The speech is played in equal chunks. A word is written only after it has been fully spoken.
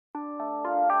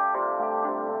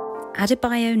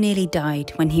Adebayo nearly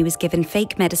died when he was given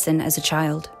fake medicine as a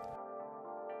child.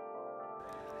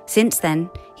 Since then,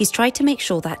 he's tried to make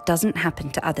sure that doesn't happen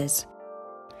to others.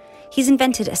 He's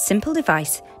invented a simple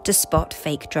device to spot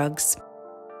fake drugs.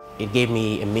 It gave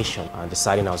me a mission,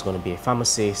 deciding I was going to be a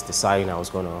pharmacist, deciding I was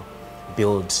going to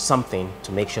build something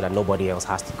to make sure that nobody else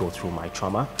has to go through my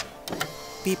trauma.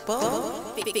 People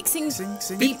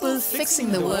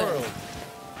fixing the world.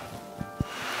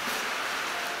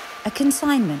 A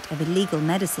consignment of illegal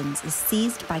medicines is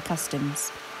seized by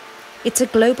customs. It's a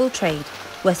global trade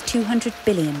worth $200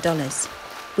 billion,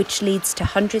 which leads to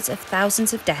hundreds of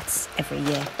thousands of deaths every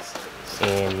year.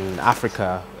 In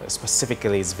Africa,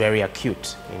 specifically, it's very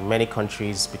acute. In many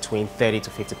countries, between 30 to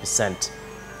 50%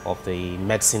 of the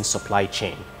medicine supply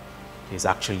chain is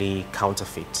actually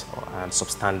counterfeit and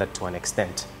substandard to an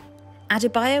extent.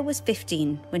 Adebayo was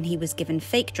 15 when he was given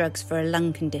fake drugs for a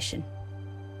lung condition.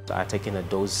 I had taken a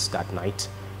dose that night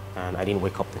and I didn't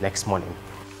wake up the next morning.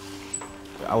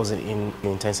 I was in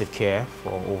intensive care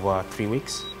for over 3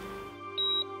 weeks.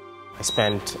 I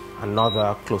spent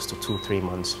another close to 2-3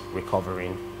 months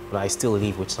recovering, but I still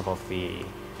live with some of the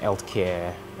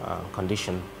healthcare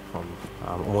condition from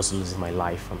almost losing my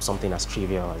life from something as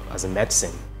trivial as a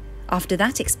medicine. After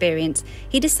that experience,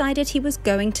 he decided he was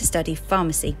going to study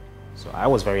pharmacy. So I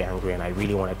was very angry and I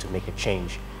really wanted to make a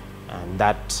change. And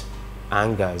that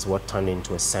anger is what turned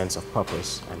into a sense of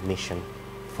purpose and mission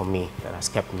for me that has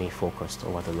kept me focused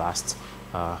over the last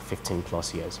 15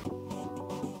 plus years.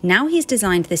 Now he's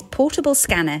designed this portable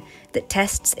scanner that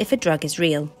tests if a drug is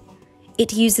real.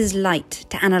 It uses light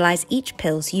to analyse each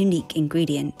pill's unique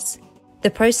ingredients.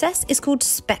 The process is called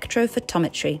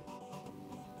spectrophotometry.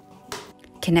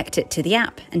 Connect it to the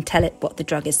app and tell it what the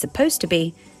drug is supposed to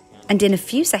be, and in a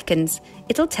few seconds,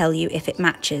 it'll tell you if it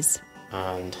matches.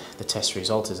 And the test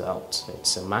result is out.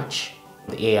 It's a match.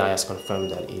 The AI has confirmed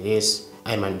that it is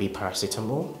M&B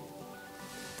paracetamol.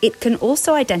 It can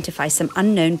also identify some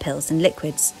unknown pills and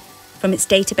liquids from its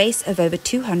database of over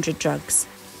 200 drugs.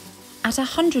 At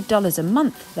 $100 a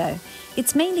month, though,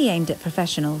 it's mainly aimed at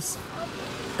professionals.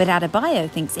 But Adebayo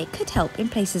thinks it could help in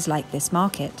places like this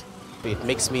market. It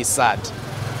makes me sad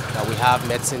that we have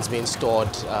medicines being stored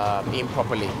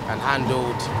improperly and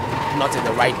handled not in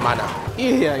the right manner.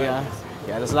 Yeah,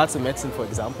 there's lots of medicine, for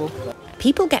example.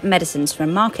 People get medicines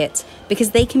from markets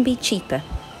because they can be cheaper.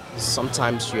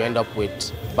 Sometimes you end up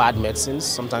with bad medicines,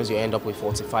 sometimes you end up with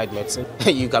falsified medicine.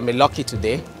 You can be lucky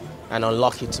today and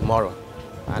unlucky tomorrow.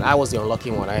 And I was the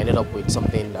unlucky one. I ended up with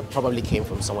something that probably came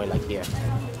from somewhere like here,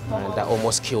 and that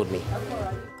almost killed me.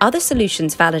 Other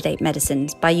solutions validate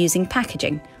medicines by using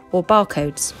packaging or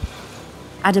barcodes.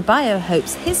 Adebayo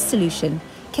hopes his solution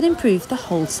can improve the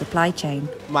whole supply chain.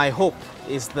 My hope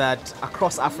is that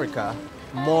across Africa,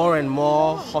 more and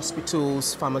more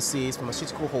hospitals, pharmacies,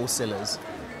 pharmaceutical wholesalers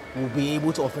will be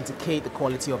able to authenticate the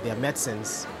quality of their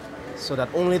medicines so that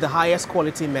only the highest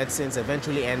quality medicines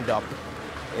eventually end up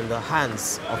in the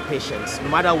hands of patients, no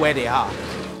matter where they are.